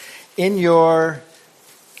In your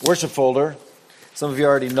worship folder, some of you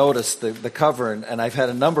already noticed the cover, and I've had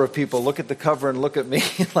a number of people look at the cover and look at me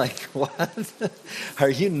like, what? Are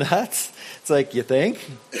you nuts? It's like, you think?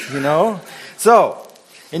 You know? So,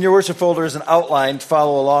 in your worship folder is an outline to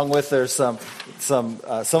follow along with. There's some of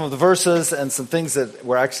the verses and some things that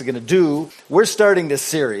we're actually going to do. We're starting this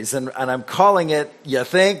series, and I'm calling it, You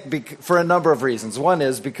Think, for a number of reasons. One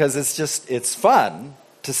is because it's fun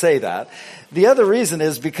to say that. The other reason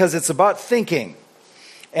is because it's about thinking.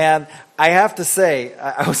 And I have to say,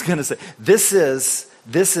 I was going to say, this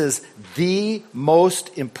is the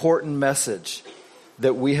most important message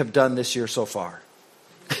that we have done this year so far.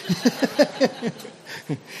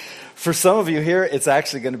 For some of you here, it's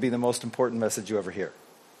actually going to be the most important message you ever hear.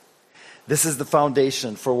 This is the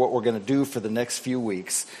foundation for what we're going to do for the next few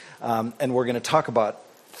weeks. And we're going to talk about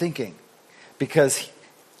thinking. Because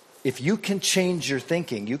if you can change your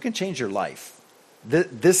thinking, you can change your life.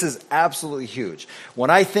 This is absolutely huge.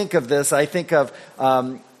 When I think of this, I think of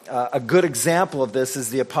a good example of this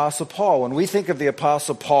is the Apostle Paul. When we think of the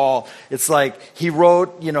Apostle Paul, it's like he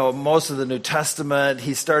wrote, most of the New Testament.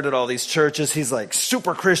 He started all these churches. He's like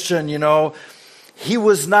super Christian, He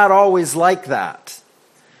was not always like that.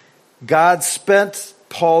 God spent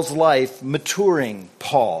Paul's life maturing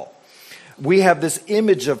Paul. We have this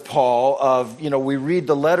image of Paul of, we read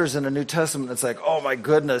the letters in the New Testament. It's like, oh my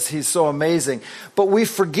goodness, he's so amazing. But we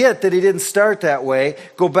forget that he didn't start that way.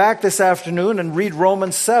 Go back this afternoon and read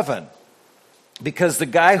Romans 7. Because the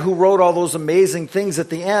guy who wrote all those amazing things at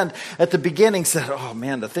the beginning said, oh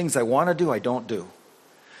man, the things I want to do, I don't do.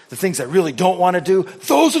 The things I really don't want to do,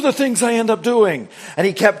 those are the things I end up doing. And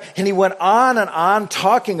he went on and on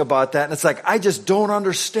talking about that. And it's like, I just don't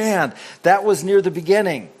understand. That was near the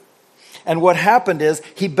beginning. And what happened is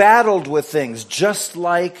he battled with things just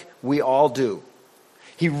like we all do.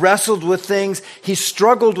 He wrestled with things. He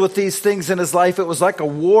struggled with these things in his life. It was like a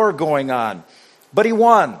war going on. But he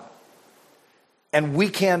won. And we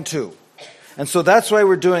can too. And so that's why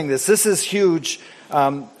we're doing this. This is huge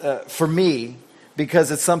for me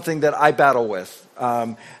because it's something that I battle with.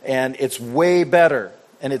 And it's way better.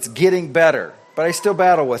 And it's getting better. But I still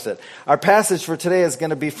battle with it. Our passage for today is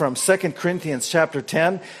going to be from 2 Corinthians chapter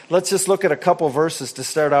 10. Let's just look at a couple verses to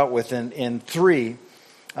start out with. In 3,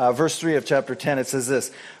 verse 3 of chapter 10, it says this.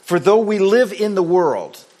 For though we live in the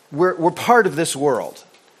world, we're part of this world.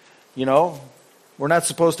 We're not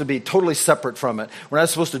supposed to be totally separate from it. We're not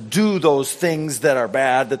supposed to do those things that are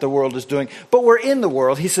bad that the world is doing. But we're in the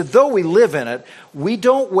world. He said, though we live in it, we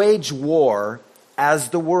don't wage war as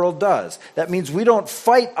the world does. That means we don't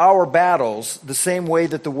fight our battles the same way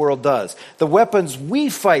that the world does. The weapons we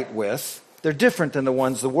fight with, they're different than the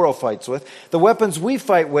ones the world fights with. The weapons we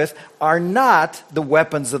fight with are not the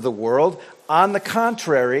weapons of the world. On the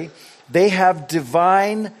contrary, they have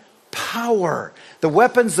divine power. The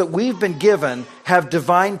weapons that we've been given have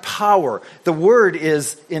divine power. The word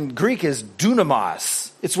in Greek is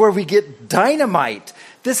dunamos. It's where we get dynamite.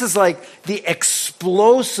 This is like the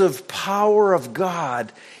explosive power of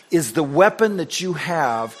God is the weapon that you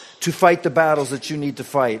have to fight the battles that you need to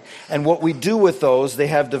fight. And what we do with those, they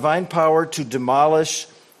have divine power to demolish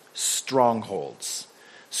strongholds.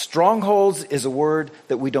 Strongholds is a word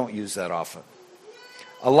that we don't use that often.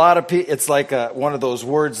 A lot of people, it's like one of those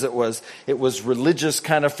words that was religious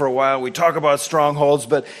kind of for a while. We talk about strongholds,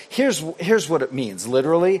 but here's what it means.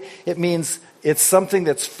 Literally, it means it's something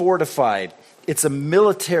that's fortified. It's a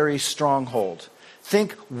military stronghold.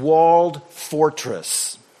 Think walled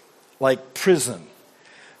fortress, like prison.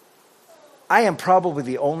 I am probably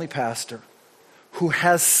the only pastor who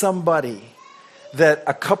has somebody that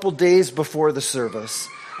a couple days before the service,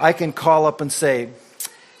 I can call up and say,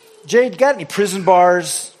 Jade, got any prison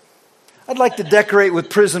bars? I'd like to decorate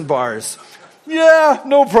with prison bars. Yeah,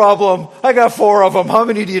 no problem. I got 4 of them. How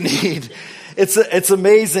many do you need? It's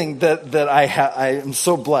amazing that I am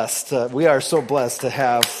so blessed. We are so blessed to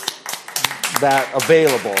have that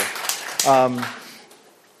available.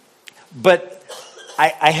 But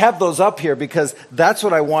I have those up here because that's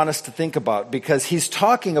what I want us to think about. Because he's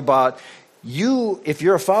talking about you, if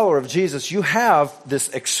you're a follower of Jesus, you have this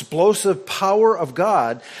explosive power of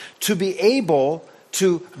God to be able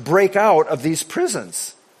to break out of these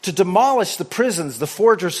prisons, to demolish the prisons, the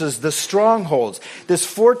fortresses, the strongholds. This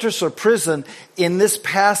fortress or prison in this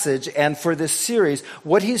passage and for this series,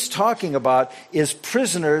 what he's talking about is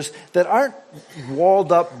prisoners that aren't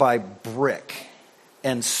walled up by brick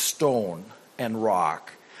and stone and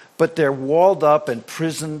rock, but they're walled up and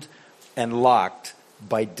prisoned and locked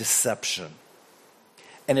by deception.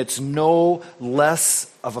 And it's no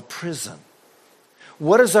less of a prison.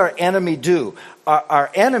 what does our enemy do? Our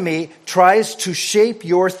enemy tries to shape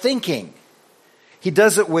your thinking. He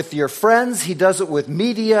does it with your friends. He does it with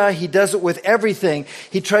media. He does it with everything.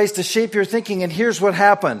 He tries to shape your thinking. And here's what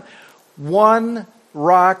happened. One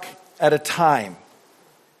rock at a time,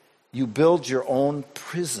 you build your own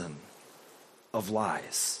prison of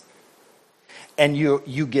lies. And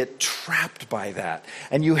you get trapped by that.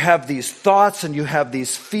 And you have these thoughts and you have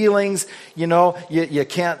these feelings. You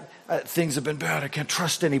can't, things have been bad. I can't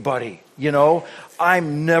trust anybody.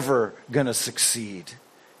 I'm never going to succeed.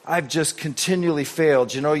 I've just continually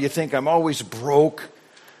failed. You think I'm always broke.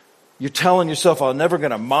 You're telling yourself I'm never going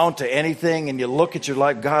to amount to anything. And you look at your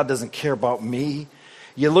life, God doesn't care about me.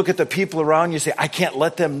 You look at the people around you, say, I can't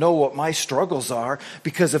let them know what my struggles are,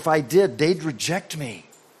 because if I did, they'd reject me.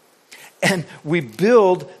 And we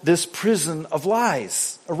build this prison of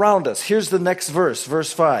lies around us. Here's the next verse,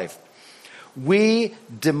 verse 5. We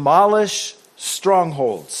demolish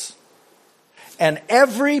strongholds and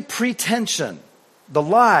every pretension, the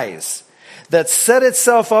lies that set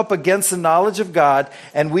itself up against the knowledge of God,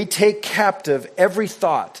 and we take captive every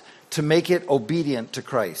thought to make it obedient to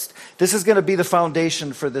Christ. This is going to be the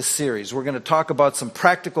foundation for this series. We're going to talk about some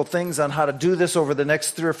practical things on how to do this over the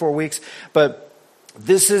next 3 or 4 weeks, but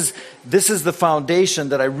this is the foundation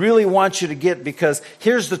that I really want you to get, because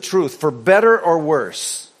here's the truth. For better or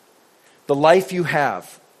worse, the life you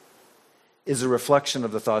have is a reflection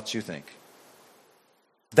of the thoughts you think.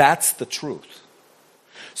 That's the truth.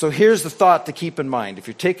 So here's the thought to keep in mind. If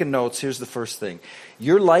you're taking notes, here's the first thing.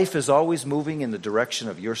 Your life is always moving in the direction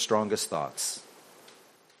of your strongest thoughts.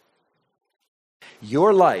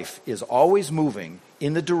 Your life is always moving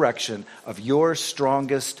in the direction of your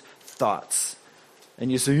strongest thoughts.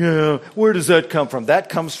 And you say, yeah, where does that come from? That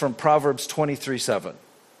comes from Proverbs 23:7.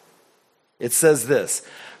 It says this,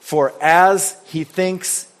 for as he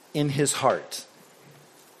thinks in his heart,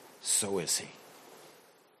 so is he.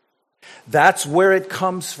 That's where it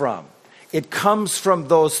comes from. It comes from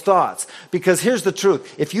those thoughts. Because here's the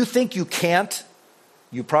truth. If you think you can't,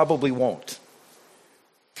 you probably won't.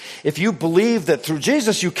 If you believe that through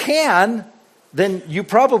Jesus you can, then you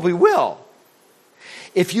probably will.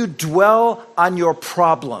 If you dwell on your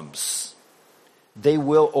problems, they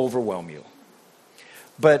will overwhelm you.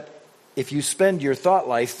 But if you spend your thought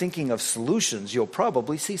life thinking of solutions, you'll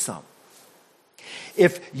probably see some.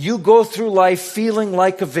 If you go through life feeling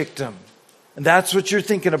like a victim, and that's what you're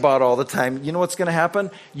thinking about all the time, you know what's going to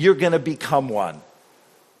happen? You're going to become one.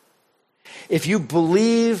 If you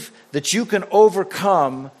believe that you can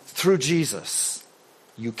overcome through Jesus,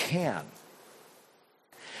 you can.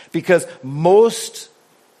 Because most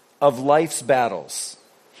of life's battles,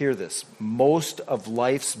 hear this, most of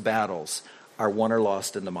life's battles are won or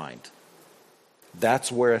lost in the mind.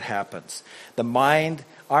 That's where it happens. The mind,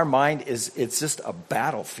 our mind it's just a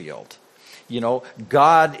battlefield.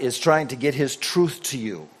 God is trying to get his truth to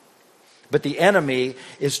you. But the enemy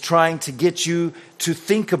is trying to get you to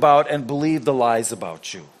think about and believe the lies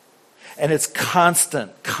about you. And it's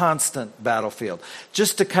constant battlefield.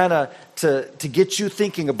 Just to kind of to get you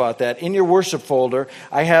thinking about that, in your worship folder,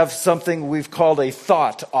 I have something we've called a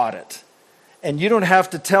thought audit. And you don't have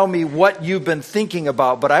to tell me what you've been thinking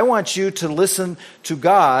about, but I want you to listen to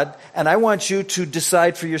God, and I want you to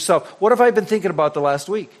decide for yourself, what have I been thinking about the last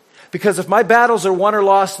week? Because if my battles are won or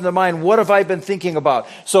lost in the mind, what have I been thinking about?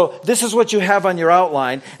 So this is what you have on your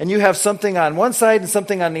outline, and you have something on one side and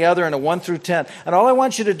something on the other, and a 1 through 10. And all I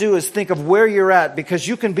want you to do is think of where you're at, because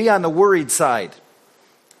you can be on the worried side.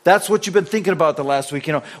 That's what you've been thinking about the last week.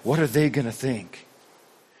 What are they going to think?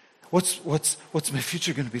 What's my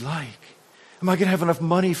future going to be like? Am I going to have enough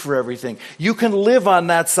money for everything? You can live on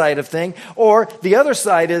that side of thing. Or the other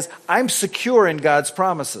side is, I'm secure in God's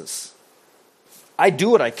promises. I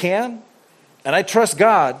do what I can, and I trust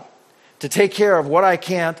God to take care of what I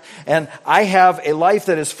can't, and I have a life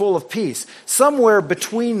that is full of peace. Somewhere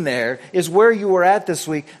between there is where you were at this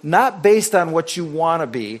week, not based on what you want to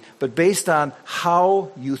be, but based on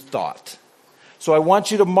how you thought. So I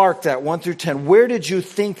want you to mark that 1 through 10. Where did you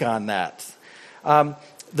think on that?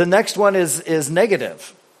 The next one is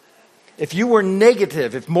negative. If you were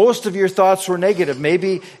negative, if most of your thoughts were negative,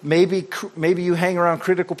 maybe you hang around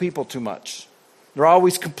critical people too much. They're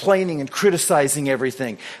always complaining and criticizing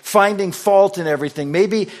everything, finding fault in everything.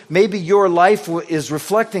 Maybe your life is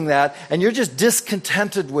reflecting that, and you're just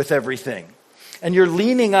discontented with everything. And you're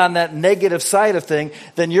leaning on that negative side of thing,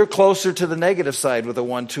 then you're closer to the negative side with a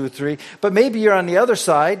 1, 2, 3. But maybe you're on the other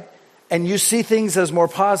side, and you see things as more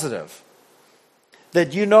positive.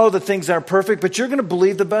 That you know that things aren't perfect, but you're going to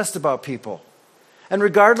believe the best about people. And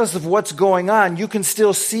regardless of what's going on, you can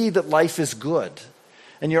still see that life is good.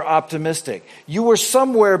 and you're optimistic. You were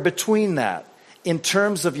somewhere between that in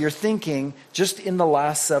terms of your thinking just in the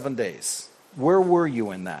last 7 days. Where were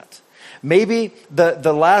you in that? Maybe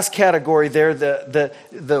the last category there,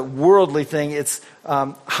 the worldly thing, it's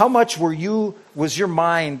how much was your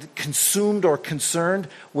mind consumed or concerned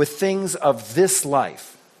with things of this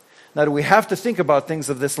life? Now, do we have to think about things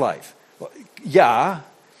of this life? Well, yeah,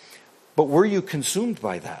 but were you consumed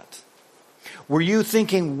by that? Were you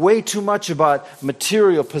thinking way too much about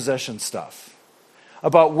material possession stuff?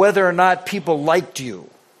 About whether or not people liked you?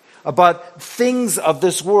 About things of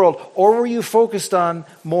this world? Or were you focused on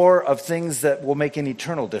more of things that will make an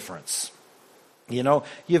eternal difference? You know,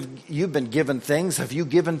 you've been given things. Have you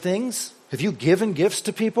given things? Have you given gifts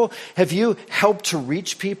to people? Have you helped to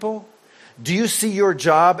reach people? Do you see your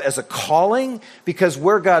job as a calling? Because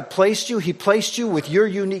where God placed you, He placed you with your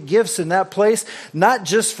unique gifts in that place, not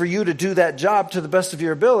just for you to do that job to the best of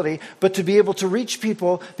your ability, but to be able to reach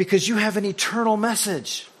people because you have an eternal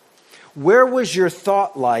message. Where was your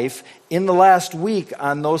thought life in the last week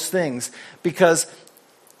on those things? Because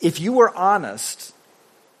if you were honest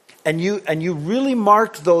and you really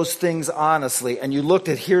marked those things honestly and you looked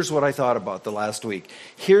at, here's what I thought about the last week.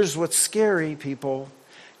 Here's what's scary, people.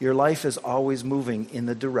 Your life is always moving in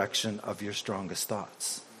the direction of your strongest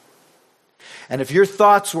thoughts. And if your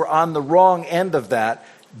thoughts were on the wrong end of that,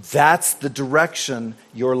 that's the direction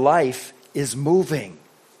your life is moving.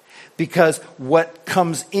 Because what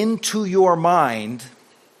comes into your mind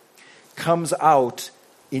comes out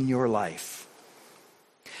in your life.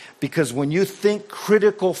 Because when you think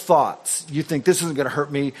critical thoughts, you think this isn't going to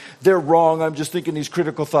hurt me, they're wrong, I'm just thinking these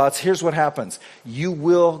critical thoughts. Here's what happens. You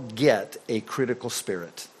will get a critical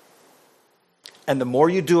spirit. And the more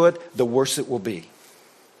you do it, the worse it will be.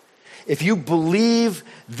 If you believe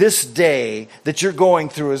this day that you're going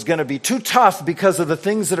through is going to be too tough because of the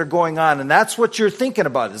things that are going on, and that's what you're thinking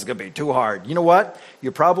about is going to be too hard, you know what?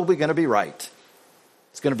 You're probably going to be right.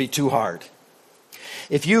 It's going to be too hard.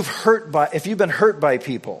 If you've been hurt by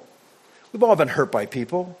people, we've all been hurt by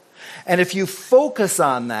people. And if you focus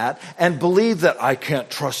on that and believe that I can't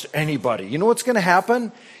trust anybody, you know what's going to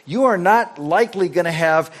happen? You are not likely going to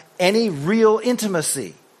have any real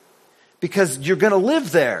intimacy because you're going to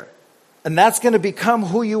live there. And that's going to become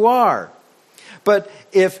who you are. But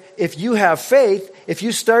if you have faith, if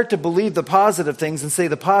you start to believe the positive things and say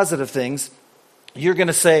the positive things, you're going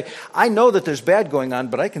to say, I know that there's bad going on,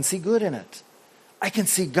 but I can see good in it. I can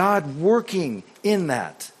see God working in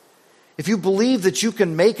that. If you believe that you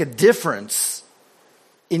can make a difference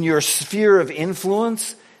in your sphere of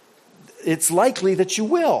influence, it's likely that you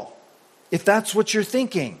will, if that's what you're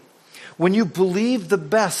thinking. When you believe the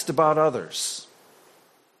best about others,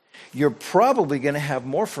 you're probably going to have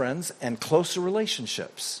more friends and closer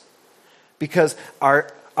relationships because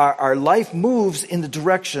our life moves in the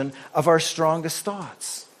direction of our strongest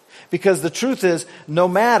thoughts. Because the truth is,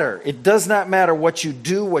 it does not matter what you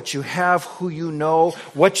do, what you have, who you know,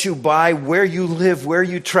 what you buy, where you live, where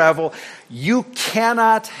you travel, you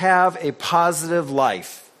cannot have a positive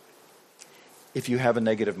life if you have a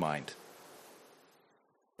negative mind.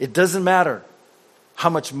 It doesn't matter how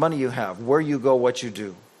much money you have, where you go, what you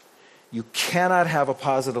do. You cannot have a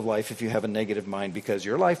positive life if you have a negative mind because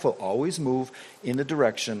your life will always move in the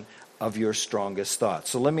direction of your strongest thoughts.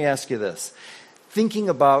 So let me ask you this. Thinking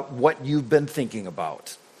about what you've been thinking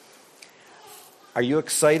about, are you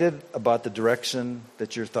excited about the direction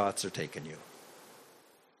that your thoughts are taking you?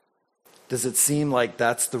 Does it seem like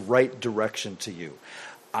that's the right direction to you?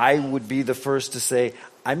 I would be the first to say,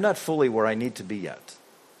 I'm not fully where I need to be yet.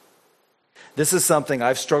 This is something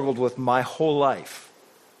I've struggled with my whole life.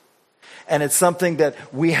 And it's something that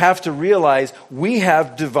we have to realize we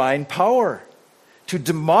have divine power to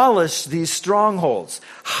demolish these strongholds.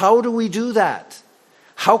 How do we do that?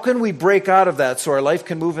 How can we break out of that so our life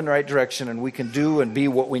can move in the right direction and we can do and be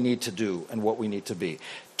what we need to do and what we need to be?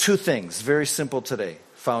 2 things, very simple today,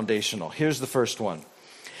 foundational. Here's the first one.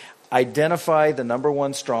 Identify the number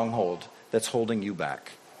one stronghold that's holding you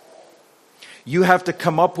back. You have to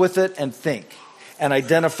come up with it and think and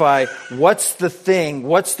identify what's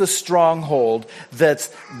the stronghold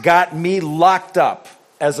that's got me locked up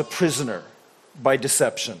as a prisoner by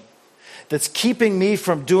deception, that's keeping me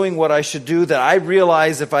from doing what I should do, that I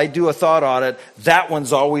realize if I do a thought audit, that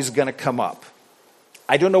one's always going to come up.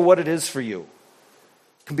 I don't know what it is for you.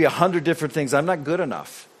 It can be 100 different things. I'm not good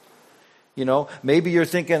enough. You know, maybe you're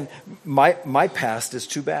thinking, my past is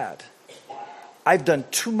too bad. I've done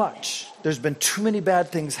too much. There's been too many bad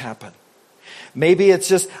things happen. Maybe it's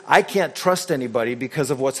just, I can't trust anybody because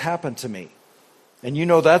of what's happened to me. And you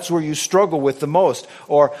know that's where you struggle with the most.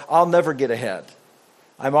 Or, I'll never get ahead.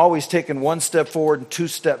 I'm always taking one step forward and two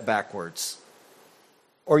steps backwards.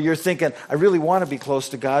 Or you're thinking, I really want to be close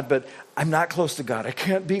to God, but I'm not close to God. I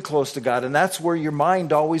can't be close to God. And that's where your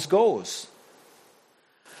mind always goes.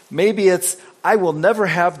 Maybe it's, I will never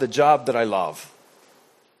have the job that I love.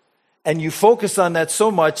 And you focus on that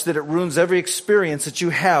so much that it ruins every experience that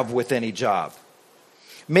you have with any job.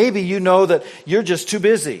 Maybe you know that you're just too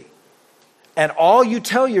busy. And all you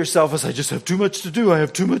tell yourself is, I just have too much to do. I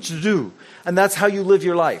have too much to do. And that's how you live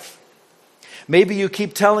your life. Maybe you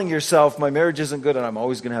keep telling yourself, my marriage isn't good and I'm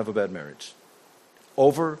always going to have a bad marriage.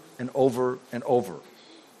 Over and over and over.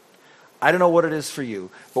 I don't know what it is for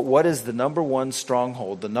you, but what is the number one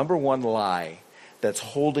stronghold, the number one lie that's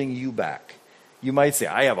holding you back? You might say,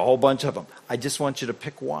 I have a whole bunch of them. I just want you to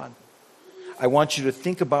pick one. I want you to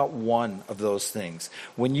think about one of those things.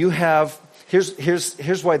 When you have,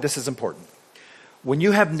 here's why this is important. When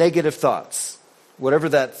you have negative thoughts, whatever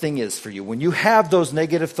that thing is for you, when you have those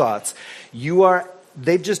negative thoughts,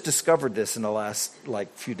 they've just discovered this in the last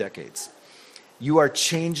few decades. You are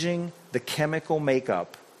changing the chemical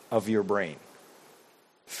makeup of your brain.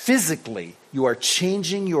 Physically, you are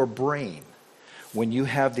changing your brain when you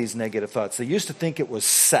have these negative thoughts. They used to think it was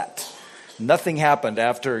set. Nothing happened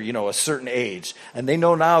after, a certain age. And they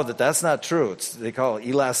know now that that's not true. They call it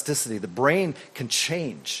elasticity. The brain can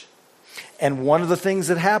change. And one of the things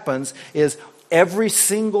that happens is every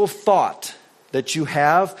single thought that you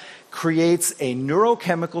have creates a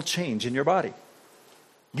neurochemical change in your body.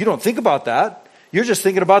 You don't think about that. You're just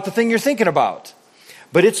thinking about the thing you're thinking about.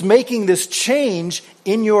 But it's making this change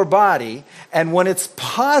in your body. And when it's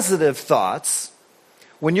positive thoughts,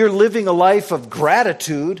 when you're living a life of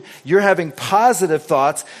gratitude, you're having positive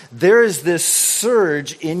thoughts, there is this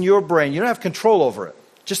surge in your brain. You don't have control over it.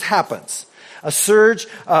 It just happens. A surge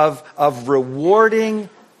of rewarding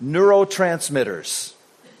neurotransmitters.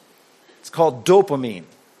 It's called dopamine.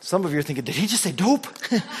 Some of you are thinking, did he just say dope?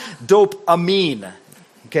 Dopamine.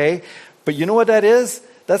 Okay? But you know what that is?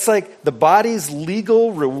 That's like the body's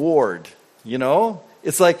legal reward.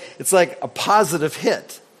 It's like a positive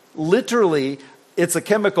hit. Literally, it's a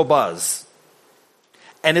chemical buzz.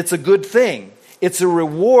 And it's a good thing. It's a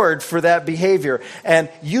reward for that behavior. And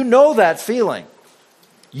you know that feeling.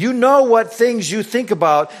 You know what things you think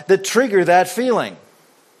about that trigger that feeling.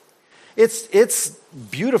 It's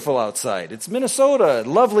beautiful outside. It's Minnesota,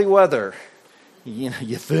 lovely weather. You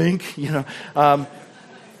think,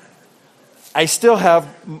 I still have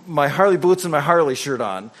my Harley boots and my Harley shirt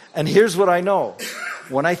on. And here's what I know.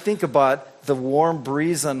 When I think about the warm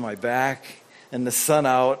breeze on my back and the sun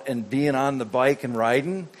out and being on the bike and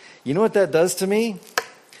riding, you know what that does to me?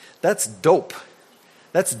 That's dope.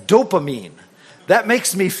 That's dopamine. That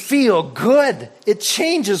makes me feel good. It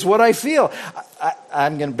changes what I feel.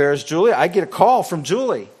 I'm going to embarrass Julie. I get a call from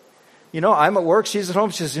Julie. I'm at work. She's at home.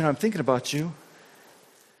 She says, I'm thinking about you.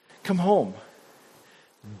 Come home.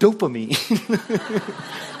 Dopamine.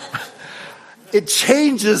 It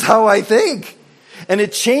changes how I think. And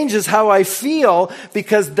it changes how I feel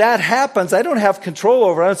because that happens. I don't have control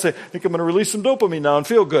over it. I don't say, I think I'm going to release some dopamine now and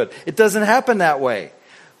feel good. It doesn't happen that way.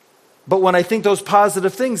 But when I think those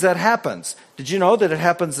positive things, that happens. Did you know that it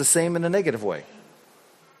happens the same in a negative way?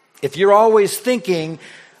 If you're always thinking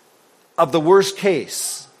of the worst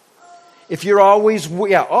case, if you're always,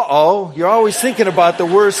 you're always thinking about the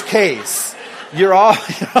worst case. You're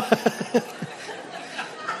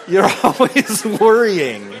always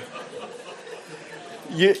worrying.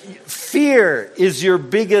 Fear is your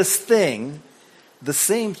biggest thing. The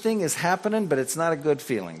same thing is happening, but it's not a good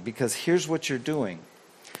feeling because here's what you're doing.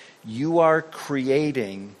 You are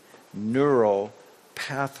creating neural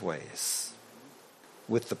pathways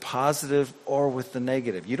with the positive or with the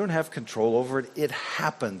negative. You don't have control over it. It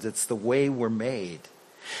happens. It's the way we're made.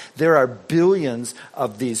 There are billions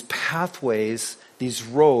of these pathways, these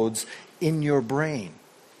roads in your brain.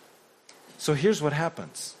 So here's what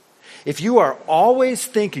happens. If you are always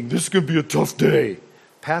thinking, this is going to be a tough day,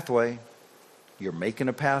 pathway, you're making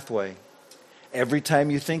a pathway. Every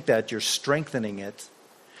time you think that, you're strengthening it.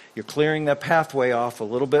 You're clearing that pathway off a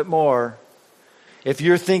little bit more. If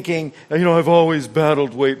you're thinking, I've always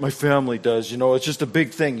battled weight, my family does, it's just a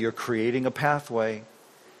big thing. You're creating a pathway.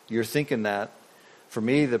 You're thinking that. For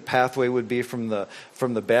me, the pathway would be from the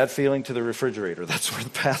bad feeling to the refrigerator. That's where the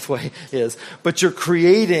pathway is. But you're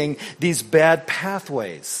creating these bad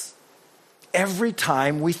pathways. Every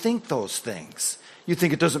time we think those things. You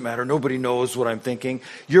think it doesn't matter. Nobody knows what I'm thinking.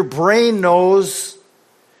 Your brain knows.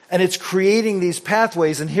 And it's creating these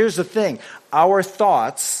pathways. And here's the thing. Our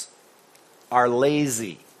thoughts are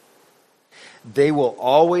lazy. They will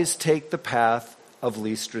always take the path of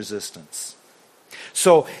least resistance.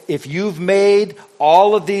 So if you've made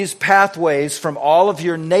all of these pathways from all of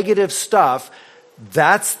your negative stuff,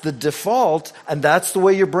 that's the default, and that's the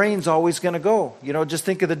way your brain's always going to go. Just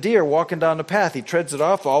think of the deer walking down the path. He treads it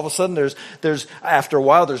off. All of a sudden, there's after a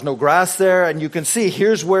while, there's no grass there, and you can see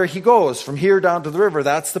here's where he goes from here down to the river.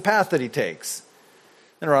 That's the path that he takes.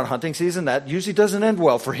 And around hunting season, that usually doesn't end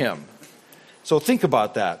well for him. So think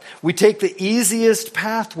about that. We take the easiest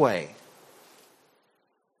pathway.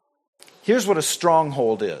 Here's what a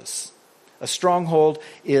stronghold is. A stronghold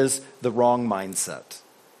is the wrong mindset.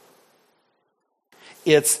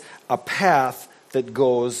 It's a path that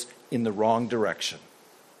goes in the wrong direction.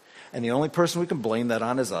 And the only person we can blame that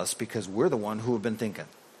on is us, because we're the one who have been thinking.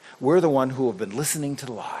 We're the one who have been listening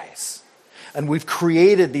to lies. And we've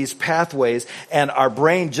created these pathways, and our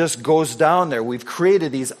brain just goes down there. We've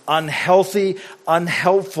created these unhealthy,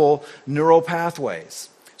 unhelpful neural pathways.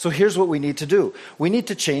 So here's what we need to do. We need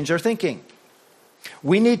to change our thinking.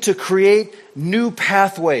 We need to create new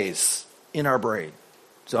pathways in our brain.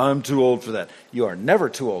 So I'm too old for that. You are never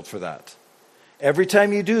too old for that. Every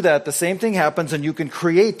time you do that, the same thing happens, and you can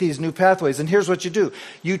create these new pathways. And here's what you do.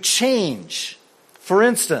 You change. For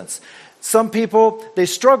instance, some people, they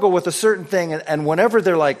struggle with a certain thing, and whenever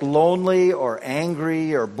they're like lonely or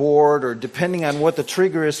angry or bored, or depending on what the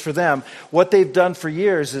trigger is for them, what they've done for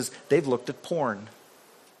years is they've looked at porn.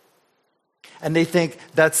 And they think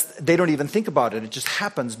they don't even think about it. It just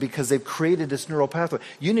happens because they've created this neural pathway.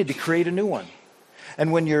 You need to create a new one.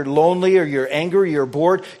 And when you're lonely or you're angry or you're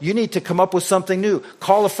bored, you need to come up with something new.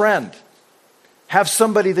 Call a friend. Have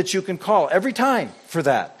somebody that you can call every time for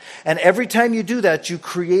that. And every time you do that, you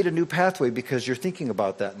create a new pathway because you're thinking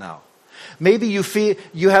about that now. Maybe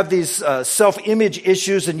you have these self-image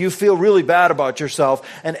issues and you feel really bad about yourself.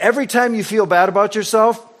 And every time you feel bad about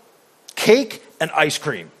yourself, cake and ice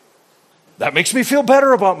cream. That makes me feel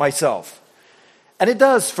better about myself. And it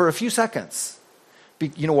does for a few seconds.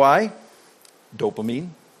 You know why? Dopamine.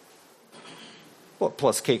 Well,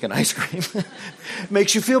 plus cake and ice cream.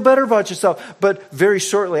 Makes you feel better about yourself. But very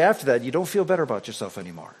shortly after that, you don't feel better about yourself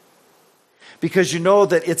anymore. Because you know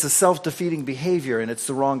that it's a self-defeating behavior and it's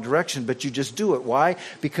the wrong direction, but you just do it. Why?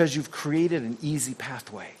 Because you've created an easy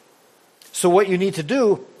pathway. So what you need to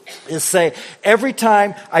do is say, every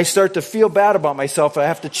time I start to feel bad about myself, I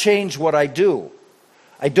have to change what I do.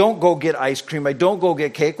 I don't go get ice cream. I don't go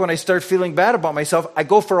get cake. When I start feeling bad about myself, I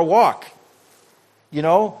go for a walk.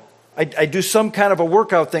 I do some kind of a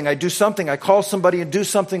workout thing. I do something. I call somebody and do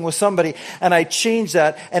something with somebody, and I change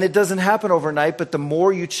that. And it doesn't happen overnight, but the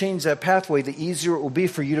more you change that pathway, the easier it will be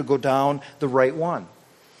for you to go down the right one.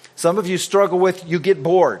 Some of you struggle with, you get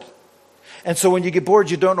bored. And so when you get bored,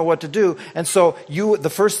 you don't know what to do. And so the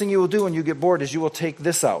first thing you will do when you get bored is you will take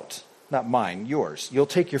this out. Not mine, yours. You'll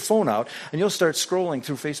take your phone out, and you'll start scrolling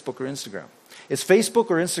through Facebook or Instagram. Is Facebook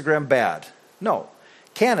or Instagram bad? No.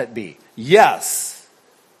 Can it be? Yes.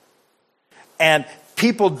 And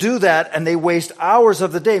people do that, and they waste hours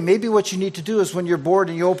of the day. Maybe what you need to do is when you're bored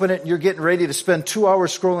and you open it and you're getting ready to spend 2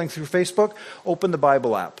 hours scrolling through Facebook, open the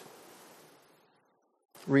Bible app.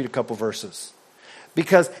 Read a couple verses.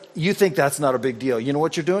 Because you think that's not a big deal. You know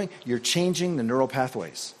what you're doing? You're changing the neural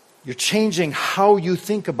pathways. You're changing how you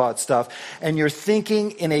think about stuff, and you're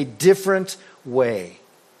thinking in a different way.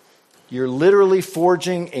 You're literally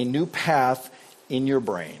forging a new path in your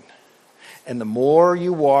brain. And the more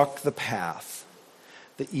you walk the path,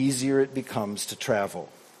 the easier it becomes to travel.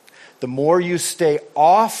 The more you stay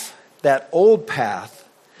off that old path,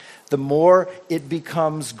 the more it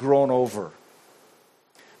becomes grown over.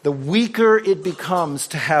 The weaker it becomes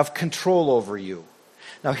to have control over you.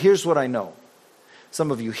 Now, here's what I know. Some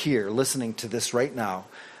of you here listening to this right now,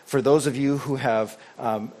 for those of you who have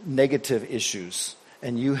negative issues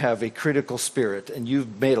and you have a critical spirit and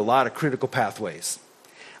you've made a lot of critical pathways,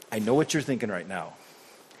 I know what you're thinking right now.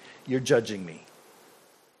 You're judging me.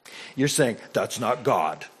 You're saying, that's not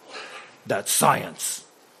God. That's science.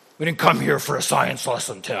 We didn't come here for a science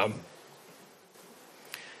lesson, Tim.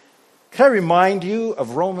 Can I remind you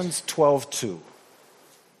of Romans 12:2?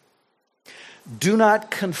 Do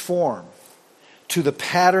not conform to the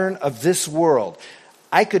pattern of this world.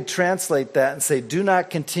 I could translate that and say, do not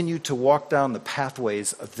continue to walk down the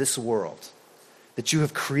pathways of this world that you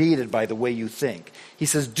have created by the way you think. He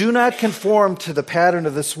says, do not conform to the pattern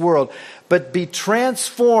of this world, but be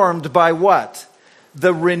transformed by what?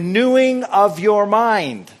 The renewing of your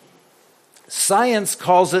mind. Science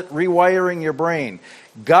calls it rewiring your brain.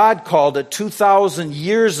 God called it 2,000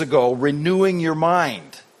 years ago, renewing your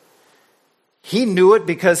mind. He knew it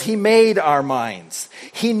because He made our minds.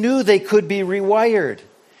 He knew they could be rewired.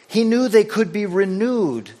 He knew they could be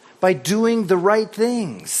renewed by doing the right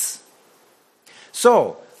things.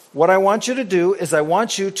 So, what I want you to do is I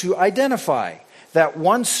want you to identify that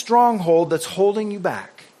one stronghold that's holding you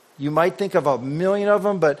back. You might think of a million of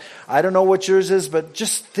them, but I don't know what yours is, but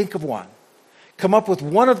just think of one. Come up with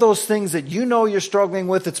one of those things that you know you're struggling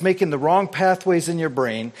with that's making the wrong pathways in your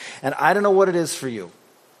brain, and I don't know what it is for you.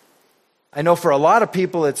 I know for a lot of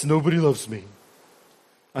people it's nobody loves me.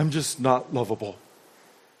 I'm just not lovable.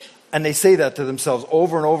 And they say that to themselves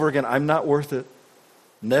over and over again. I'm not worth it.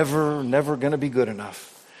 Never going to be good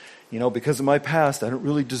enough. Because of my past, I don't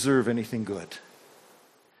really deserve anything good.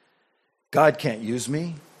 God can't use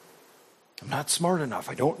me. I'm not smart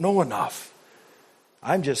enough. I don't know enough.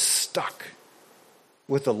 I'm just stuck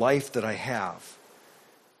with the life that I have.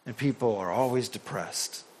 And people are always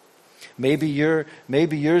depressed. Maybe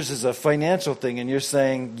yours is a financial thing and you're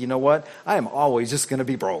saying, you know what? I am always just going to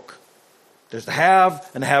be broke. There's the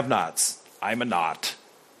have and the have-nots. I'm a not.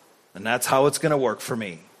 And that's how it's going to work for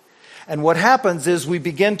me. And what happens is we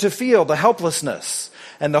begin to feel the helplessness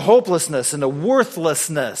and the hopelessness and the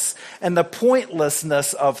worthlessness and the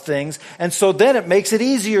pointlessness of things. And so then it makes it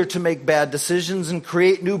easier to make bad decisions and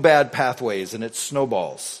create new bad pathways, and it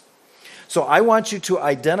snowballs. So I want you to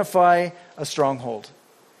identify a stronghold.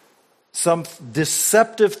 Some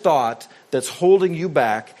deceptive thought that's holding you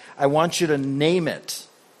back. I want you to name it.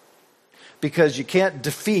 Because you can't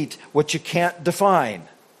defeat what you can't define.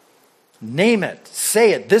 Name it.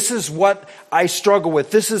 Say it. This is what I struggle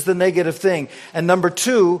with. This is the negative thing. And number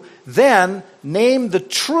 2, then name the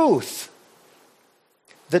truth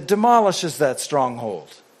that demolishes that stronghold.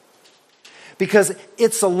 Because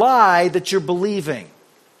it's a lie that you're believing.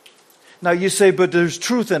 Now you say, but there's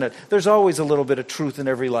truth in it. There's always a little bit of truth in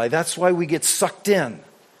every lie. That's why we get sucked in.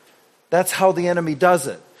 That's how the enemy does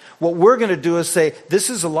it. What we're going to do is say,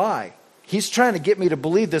 this is a lie. He's trying to get me to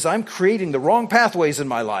believe this. I'm creating the wrong pathways in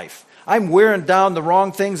my life. I'm wearing down the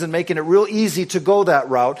wrong things and making it real easy to go that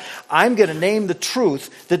route. I'm going to name the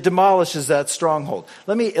truth that demolishes that stronghold.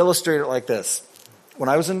 Let me illustrate it like this. When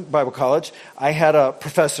I was in Bible college, I had a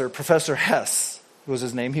professor, Professor Hess was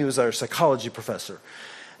his name. He was our psychology professor.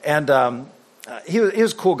 And he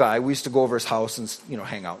was a cool guy. We used to go over his house and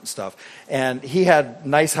hang out and stuff. And he had a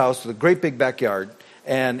nice house with a great big backyard.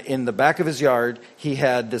 And in the back of his yard, he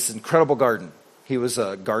had this incredible garden. He was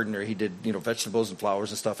a gardener. He did, vegetables and flowers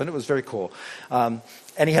and stuff, and it was very cool. And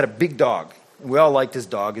he had a big dog. We all liked his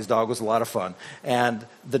dog. His dog was a lot of fun. And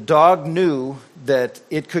the dog knew that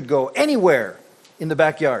it could go anywhere in the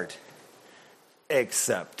backyard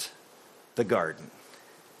except the garden.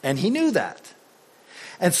 And he knew that.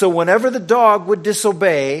 And so whenever the dog would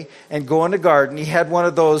disobey and go in the garden, he had one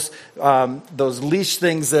of those leash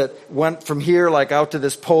things that went from here like out to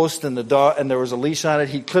this post, and there was a leash on it.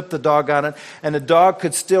 He'd clip the dog on it, and the dog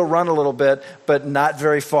could still run a little bit, but not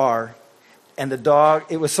very far. And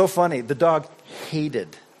it was so funny. The dog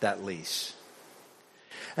hated that leash.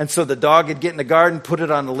 And so the dog would get in the garden, put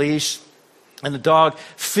it on the leash, and the dog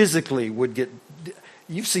physically would get.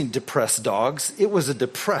 You've seen depressed dogs. It was a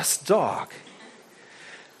depressed dog.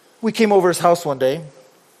 We came over his house one day,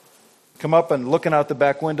 come up and looking out the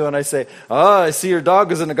back window, and I say, I see your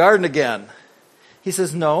dog is in the garden again. He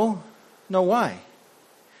says, no, why?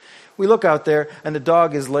 We look out there, and the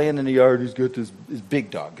dog is laying in the yard. He's got this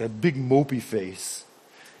big dog, a big mopey face.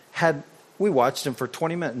 We watched him for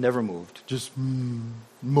 20 minutes, never moved, just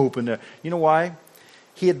moping there. You know why?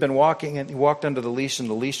 He had been walking, and he walked under the leash, and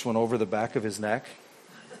the leash went over the back of his neck.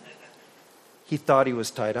 He thought he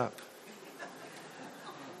was tied up.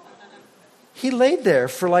 He laid there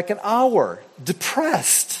for like an hour,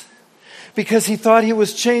 depressed, because he thought he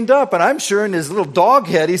was chained up. And I'm sure in his little dog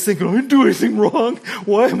head, he's thinking, I didn't do anything wrong.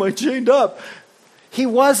 Why am I chained up? He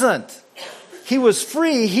wasn't. He was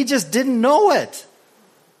free. He just didn't know it.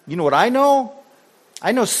 You know what I know?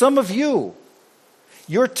 I know some of you,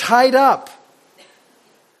 you're tied up,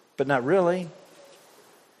 but not really.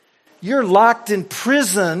 You're locked in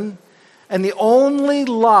prison, and the only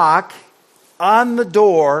lock on the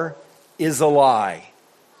door is a lie.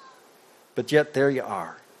 But yet there you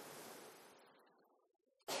are.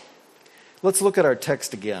 Let's look at our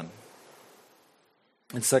text again.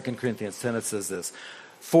 In 2 Corinthians 10 it says this,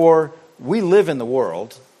 for we live in the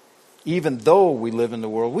world, even though we live in the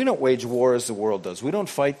world, we don't wage war as the world does. We don't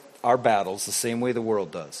fight our battles the same way the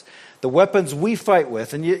world does. The weapons we fight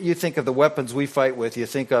with, and you think of the weapons we fight with, you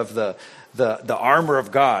think of the armor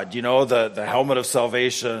of God, the helmet of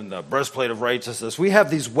salvation, the breastplate of righteousness. We have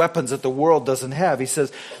these weapons that the world doesn't have. He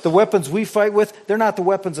says, the weapons we fight with, they're not the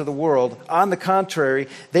weapons of the world. On the contrary,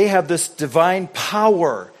 they have this divine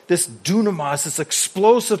power, this dunamis, this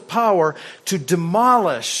explosive power to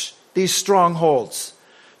demolish these strongholds,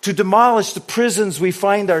 to demolish the prisons we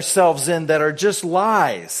find ourselves in that are just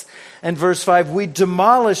lies. And verse 5, we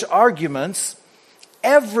demolish arguments,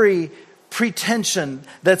 every pretension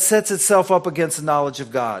that sets itself up against the knowledge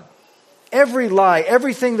of God. Every lie,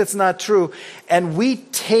 everything that's not true, and we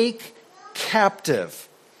take captive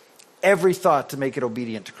every thought to make it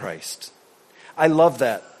obedient to Christ. I love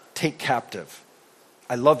that, take captive.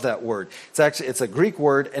 I love that word. It's a Greek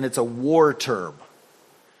word, and it's a war term.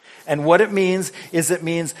 And what it means is it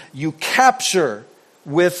means you capture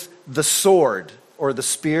with the sword or the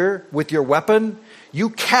spear, with your weapon, you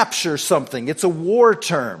capture something. It's a war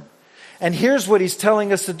term. And here's what he's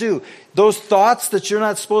telling us to do. Those thoughts that you're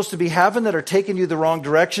not supposed to be having, that are taking you the wrong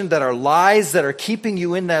direction, that are lies, that are keeping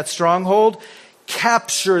you in that stronghold,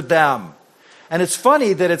 capture them. And it's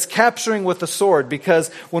funny that it's capturing with the sword, because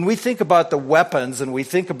when we think about the weapons and we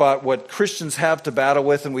think about what Christians have to battle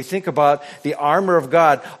with, and we think about the armor of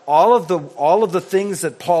God, all of the things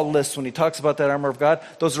that Paul lists when he talks about that armor of God,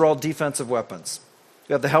 those are all defensive weapons.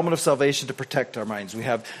 We have the helmet of salvation to protect our minds. We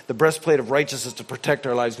have the breastplate of righteousness to protect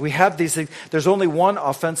our lives. We have these things. There's only one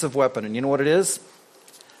offensive weapon, and you know what it is?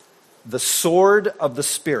 The sword of the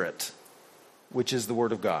Spirit, which is the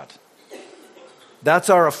Word of God. That's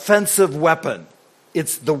our offensive weapon.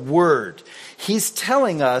 It's the Word. He's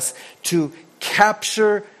telling us to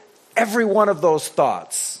capture every one of those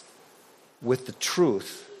thoughts with the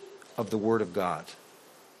truth of the Word of God.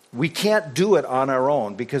 We can't do it on our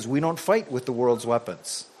own because we don't fight with the world's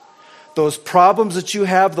weapons. Those problems that you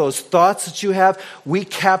have, those thoughts that you have, we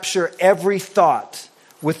capture every thought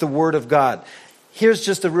with the Word of God. Here's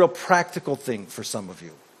just a real practical thing for some of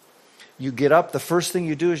you. You get up, the first thing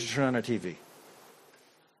you do is you turn on a TV.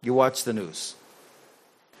 You watch the news.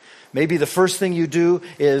 Maybe the first thing you do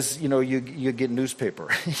is, you get newspaper.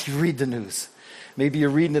 You read the news. Maybe you're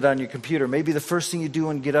reading it on your computer. Maybe the first thing you do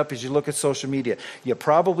when you get up is you look at social media. You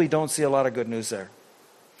probably don't see a lot of good news there.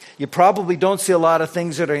 You probably don't see a lot of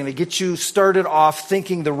things that are going to get you started off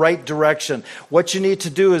thinking the right direction. What you need to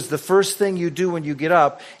do is the first thing you do when you get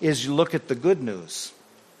up is you look at the good news.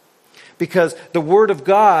 Because the Word of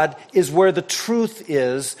God is where the truth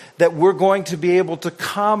is, that we're going to be able to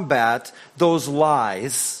combat those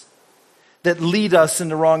lies that lead us in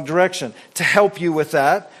the wrong direction. To help you with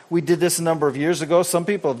that, we did this a number of years ago. Some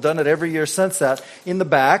people have done it every year since that. In the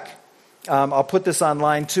back, I'll put this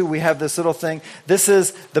online too. We have this little thing. This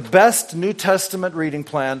is the best New Testament reading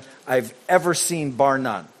plan I've ever seen, bar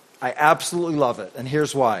none. I absolutely love it. And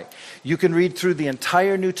here's why. You can read through the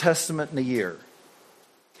entire New Testament in a year.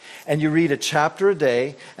 And you read a chapter a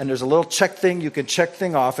day, and there's a little check thing, you can check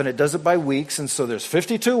thing off, and it does it by weeks, and so there's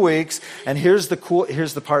 52 weeks, and here's the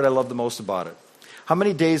part I love the most about it. How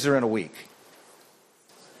many days are in a week?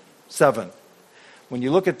 7. When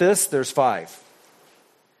you look at this, there's 5.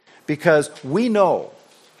 Because we know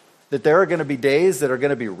that there are going to be days that are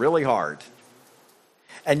going to be really hard.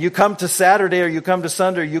 And you come to Saturday or you come to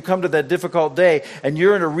Sunday or you come to that difficult day and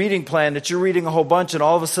you're in a reading plan that you're reading a whole bunch and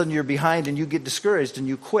all of a sudden you're behind and you get discouraged and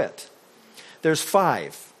you quit. There's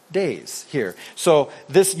 5 days here. So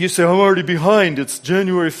this, you say, I'm already behind. It's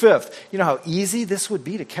January 5th. You know how easy this would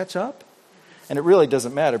be to catch up? And it really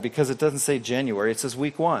doesn't matter because it doesn't say January. It says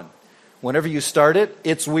week 1. Whenever you start it,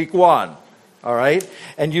 it's week 1. All right?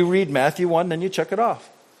 And you read Matthew 1, then you check it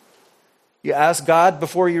off. You ask God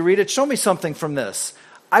before you read it, show me something from this.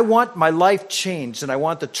 I want my life changed, and I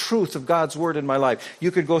want the truth of God's Word in my life.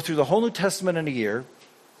 You could go through the whole New Testament in a year.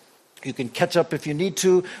 You can catch up if you need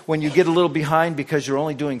to when you get a little behind because you're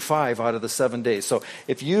only doing 5 out of the 7 days. So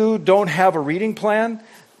if you don't have a reading plan,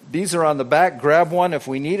 these are on the back. Grab one if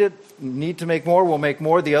we need it. Need to make more, we'll make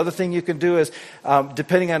more. The other thing you can do is,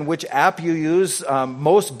 depending on which app you use,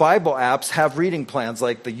 most Bible apps have reading plans.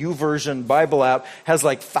 Like the YouVersion Bible app has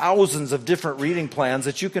like thousands of different reading plans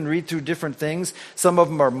that you can read through different things. Some of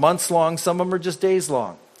them are months long, some of them are just days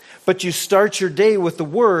long. But you start your day with the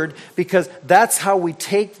Word because that's how we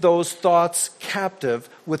take those thoughts captive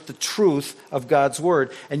with the truth of God's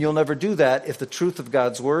Word. And you'll never do that if the truth of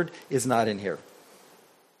God's Word is not in here.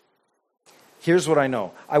 Here's what I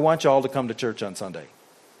know. I want you all to come to church on Sunday.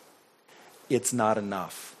 It's not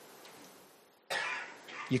enough.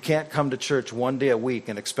 You can't come to church one day a week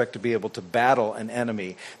and expect to be able to battle an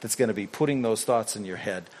enemy that's going to be putting those thoughts in your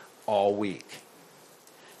head all week.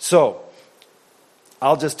 So,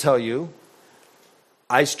 I'll just tell you,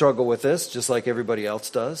 I struggle with this just like everybody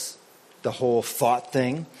else does. The whole thought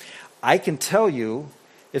thing. I can tell you,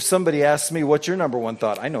 if somebody asks me, what's your number one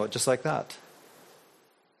thought? I know it just like that.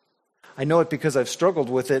 I know it because I've struggled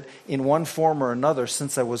with it in one form or another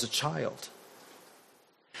since I was a child.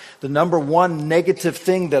 The number one negative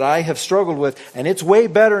thing that I have struggled with, and it's way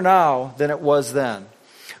better now than it was then,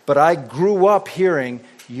 But I grew up hearing,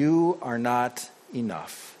 you are not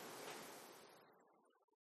enough.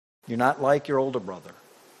 You're not like your older brother.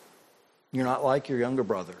 You're not like your younger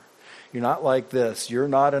brother. You're not like this. You're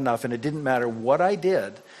not enough. And it didn't matter what I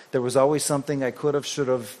did. There was always something I could have, should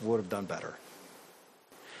have, would have done better.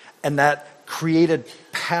 And that created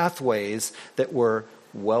pathways that were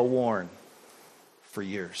well worn for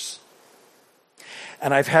years.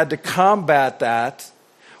 And I've had to combat that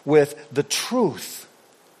with the truth.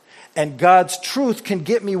 And God's truth can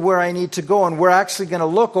get me where I need to go. And we're actually going to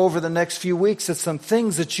look over the next few weeks at some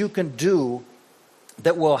things that you can do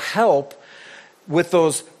that will help with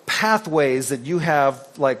those pathways that you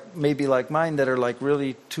have, like maybe like mine, that are like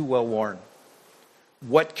really too well worn.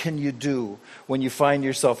 What can you do when you find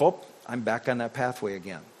yourself, oh, I'm back on that pathway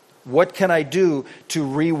again? What can I do to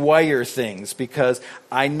rewire things? Because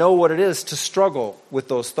I know what it is to struggle with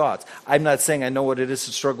those thoughts. I'm not saying I know what it is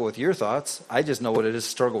to struggle with your thoughts. I just know what it is to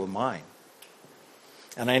struggle with mine.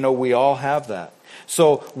 And I know we all have that.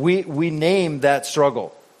 So we name that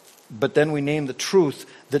struggle, but then we name the truth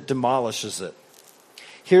that demolishes it.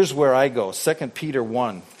 Here's where I go. 2 Peter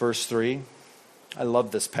 1, verse 3. I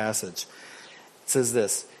love this passage. It says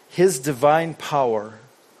this, His divine power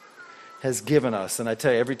has given us. And I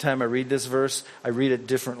tell you, every time I read this verse, I read it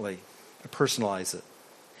differently. I personalize it.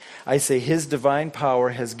 I say, His divine power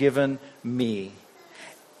has given me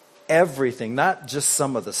everything, not just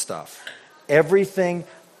some of the stuff, everything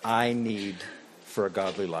I need for a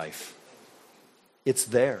godly life. It's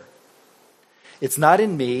there. It's not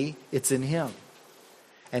in me, it's in Him.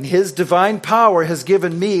 And His divine power has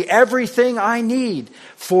given me everything I need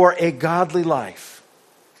for a godly life.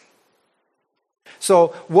 So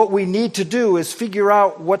what we need to do is figure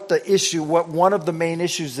out what one of the main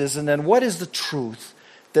issues is, and then what is the truth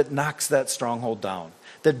that knocks that stronghold down,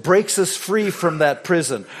 that breaks us free from that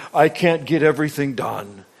prison. I can't get everything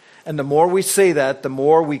done. And the more we say that, the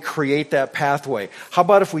more we create that pathway. How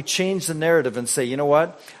about if we change the narrative and say, you know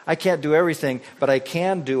what? I can't do everything, but I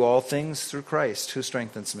can do all things through Christ who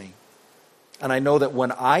strengthens me. And I know that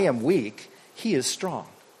when I am weak, He is strong.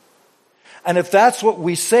 And if that's what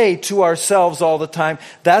we say to ourselves all the time,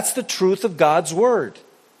 that's the truth of God's Word.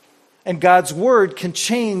 And God's Word can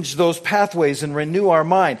change those pathways and renew our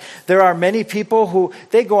mind. There are many people who,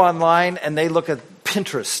 they go online and they look at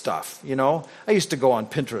Pinterest stuff, you know. I used to go on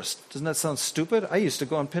Pinterest. Doesn't that sound stupid? I used to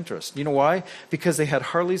go on Pinterest. You know why? Because they had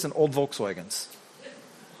Harleys and old Volkswagens.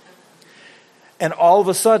 And all of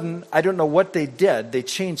a sudden, I don't know what they did. They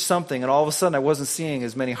changed something, and all of a sudden I wasn't seeing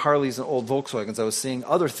as many Harleys and old Volkswagens. I was seeing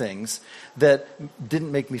other things that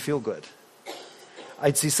didn't make me feel good.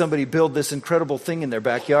 I'd see somebody build this incredible thing in their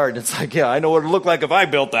backyard, and it's like, yeah, I know what it would look like if I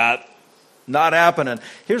built that. Not happening.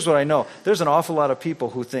 Here's what I know. There's an awful lot of people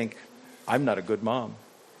who think, I'm not a good mom.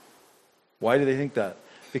 Why do they think that?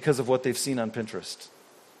 Because of what they've seen on Pinterest.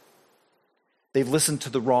 They've listened to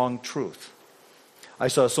the wrong truth. I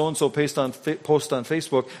saw so-and-so post on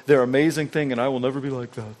Facebook, their amazing thing, and I will never be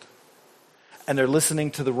like that. And they're listening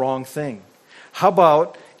to the wrong thing. How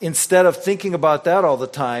about, instead of thinking about that all the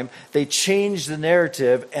time, they change the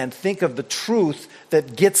narrative and think of the truth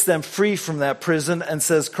that gets them free from that prison and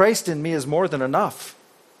says, Christ in me is more than enough.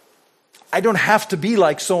 I don't have to be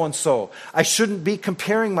like so-and-so. I shouldn't be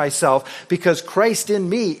comparing myself because Christ in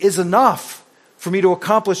me is enough for me to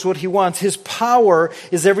accomplish what He wants. His power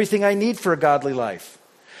is everything I need for a godly life.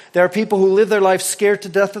 There are people who live their life scared to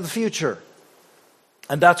death of the future.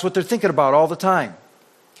 And that's what they're thinking about all the time.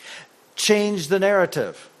 Change the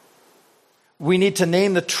narrative. We need to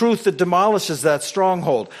name the truth that demolishes that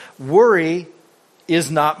stronghold. Worry is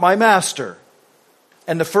not my master.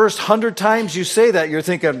 And the first 100 times you say that, you're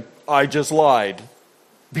thinking, I just lied.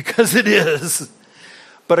 Because it is.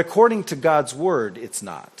 But according to God's Word, it's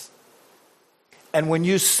not. And when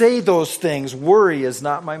you say those things, worry is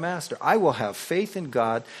not my master. I will have faith in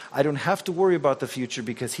God. I don't have to worry about the future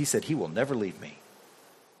because He said He will never leave me.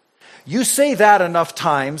 You say that enough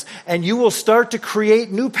times and you will start to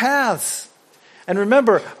create new paths. And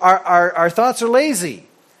remember, our thoughts are lazy.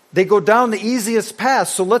 They go down the easiest path.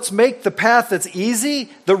 So let's make the path that's easy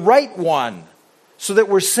the right one, so that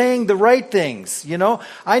we're saying the right things. You know,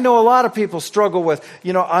 I know a lot of people struggle with,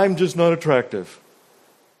 I'm just not attractive.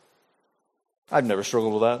 I've never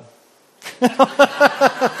struggled with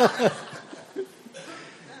that.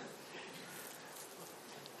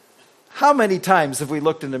 How many times have we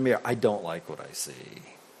looked in the mirror? I don't like what I see.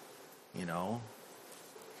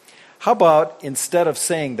 How about instead of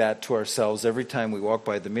saying that to ourselves every time we walk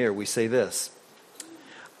by the mirror, we say this: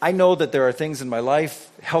 I know that there are things in my life,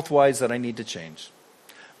 health-wise, that I need to change,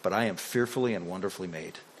 but I am fearfully and wonderfully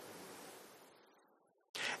made.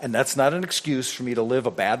 And that's not an excuse for me to live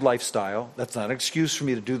a bad lifestyle. That's not an excuse for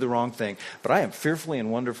me to do the wrong thing. But I am fearfully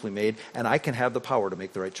and wonderfully made, and I can have the power to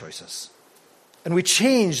make the right choices. And we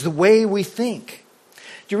change the way we think.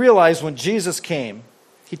 Do you realize when Jesus came,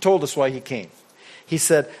 he told us why he came. He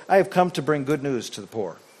said, I have come to bring good news to the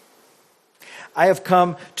poor. I have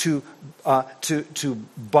come to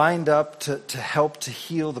bind up, to help, to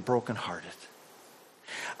heal the brokenhearted.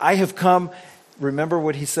 I have come, remember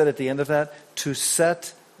what he said at the end of that? To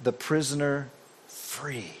set the prisoner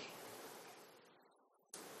free.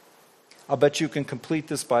 I'll bet you can complete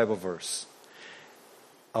this Bible verse.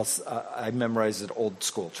 I memorized it, old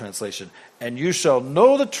school translation. And you shall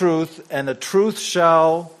know the truth, and the truth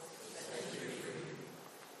shall...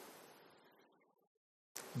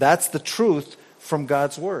 That's the truth from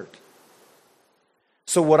God's Word.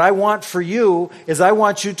 So what I want for you is I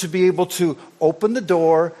want you to be able to open the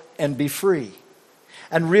door and be free.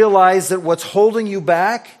 And realize that what's holding you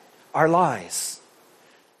back are lies.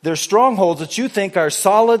 They're strongholds that you think are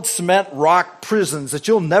solid cement rock prisons that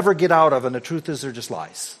you'll never get out of, and the truth is they're just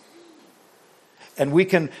lies. And we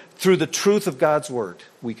can, through the truth of God's Word,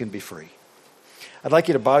 we can be free. I'd like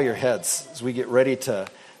you to bow your heads as we get ready to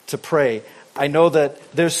pray. I know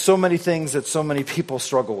that there's so many things that so many people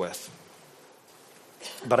struggle with.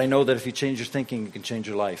 But I know that if you change your thinking, you can change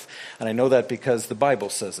your life. And I know that because the Bible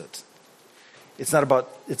says it. It's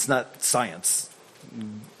not science.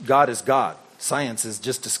 God is God. Science is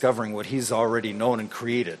just discovering what He's already known and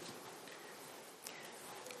created.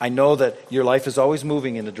 I know that your life is always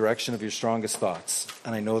moving in the direction of your strongest thoughts.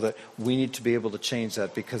 And I know that we need to be able to change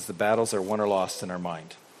that because the battles are won or lost in our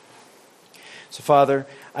mind. So, Father,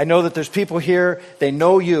 I know that there's people here, they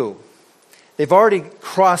know you. They've already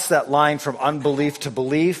crossed that line from unbelief to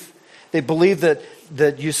belief. They believe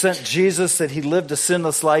that you sent Jesus, that He lived a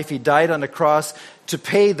sinless life. He died on the cross to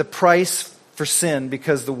pay the price for sin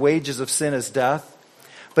because the wages of sin is death.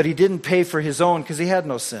 But He didn't pay for His own because He had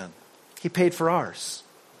no sin. He paid for ours.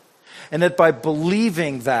 And that by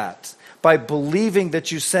believing that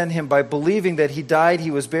you sent Him, by believing that He died,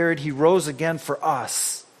 He was buried, He rose again for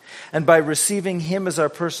us. And by receiving Him as our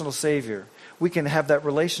personal Savior, we can have that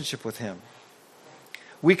relationship with Him.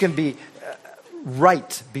 We can be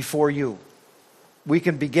right before you. We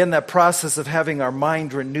can begin that process of having our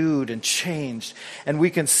mind renewed and changed. And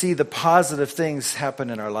we can see the positive things happen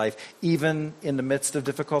in our life, even in the midst of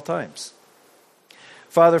difficult times.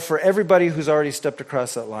 Father, for everybody who's already stepped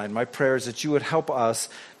across that line, my prayer is that you would help us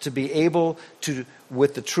to be able to,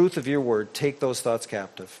 with the truth of your word, take those thoughts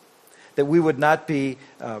captive. That we would not be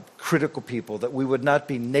critical people, that we would not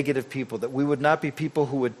be negative people, that we would not be people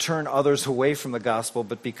who would turn others away from the gospel,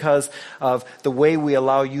 but because of the way we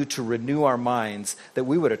allow you to renew our minds, that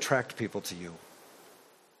we would attract people to you.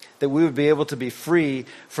 That we would be able to be free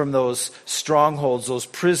from those strongholds, those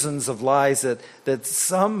prisons of lies that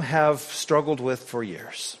some have struggled with for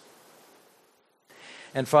years.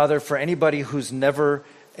 And Father, for anybody who's never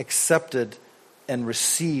accepted and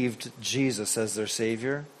received Jesus as their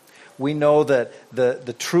Savior, we know that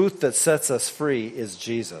the truth that sets us free is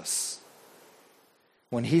Jesus.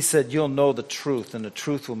 When He said, you'll know the truth, and the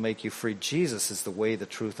truth will make you free. Jesus is the way, the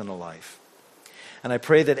truth, and the life. And I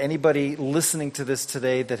pray that anybody listening to this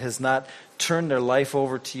today that has not turned their life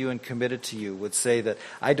over to you and committed to you would say that,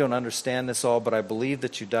 I don't understand this all, but I believe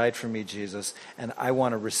that you died for me, Jesus, and I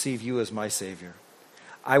want to receive you as my Savior.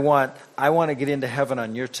 I want to get into heaven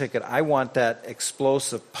on your ticket. I want that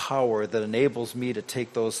explosive power that enables me to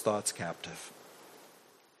take those thoughts captive.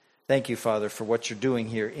 Thank you, Father, for what you're doing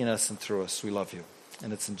here in us and through us. We love you.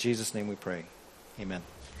 And it's in Jesus' name we pray. Amen.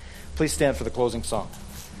 Please stand for the closing song.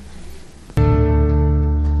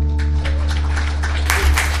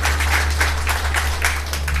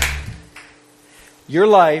 Your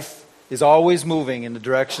life is always moving in the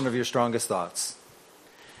direction of your strongest thoughts.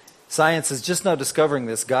 Science is just now discovering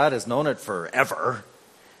this. God has known it forever.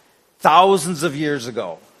 Thousands of years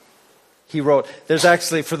ago, He wrote, there's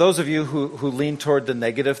actually, for those of you who lean toward the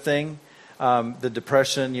negative thing, the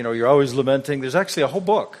depression, you're always lamenting, there's actually a whole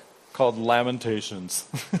book called Lamentations.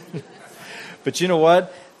 But you know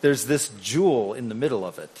what? There's this jewel in the middle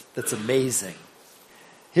of it that's amazing.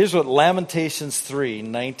 Here's what Lamentations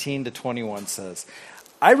 3:19-21 says.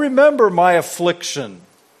 I remember my affliction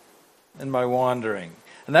and my wandering.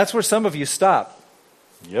 And that's where some of you stop.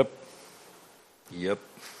 Yep. The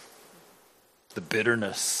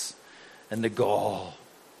bitterness and the gall.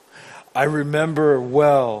 I remember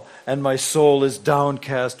well, and my soul is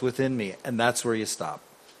downcast within me. And that's where you stop.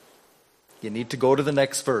 You need to go to the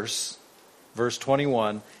next verse. Verse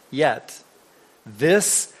 21. Yet,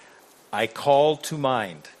 this I call to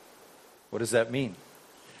mind. What does that mean?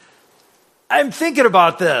 I'm thinking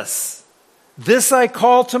about this. This I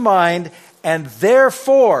call to mind, and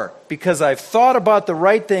therefore, because I've thought about the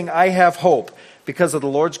right thing, I have hope. Because of the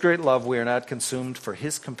Lord's great love, we are not consumed, for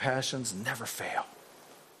his compassions never fail.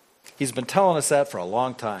 He's been telling us that for a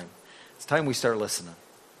long time. It's time we start listening.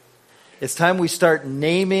 It's time we start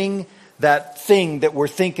naming that thing that we're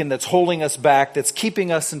thinking that's holding us back, that's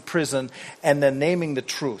keeping us in prison, and then naming the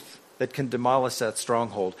truth that can demolish that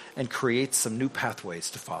stronghold and create some new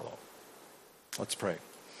pathways to follow. Let's pray.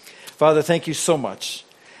 Father, thank you so much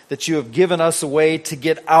that you have given us a way to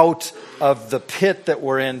get out of the pit that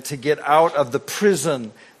we're in, to get out of the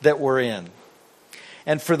prison that we're in.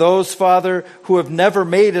 And for those, Father, who have never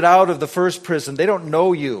made it out of the first prison, they don't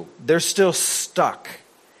know you. They're still stuck.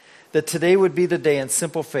 That today would be the day in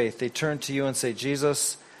simple faith they turn to you and say,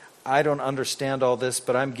 Jesus, I don't understand all this,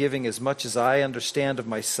 but I'm giving as much as I understand of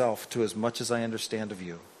myself to as much as I understand of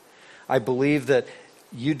you. I believe that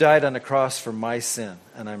you died on the cross for my sin,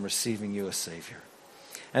 and I'm receiving you as Savior.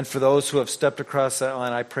 And for those who have stepped across that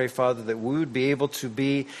line, I pray, Father, that we would be able to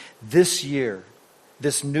be this year,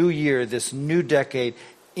 this new decade,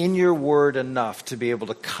 in your word enough to be able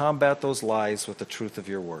to combat those lies with the truth of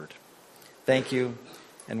your word. Thank you,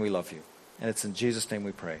 and we love you. And it's in Jesus' name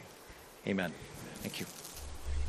we pray. Amen. Thank you.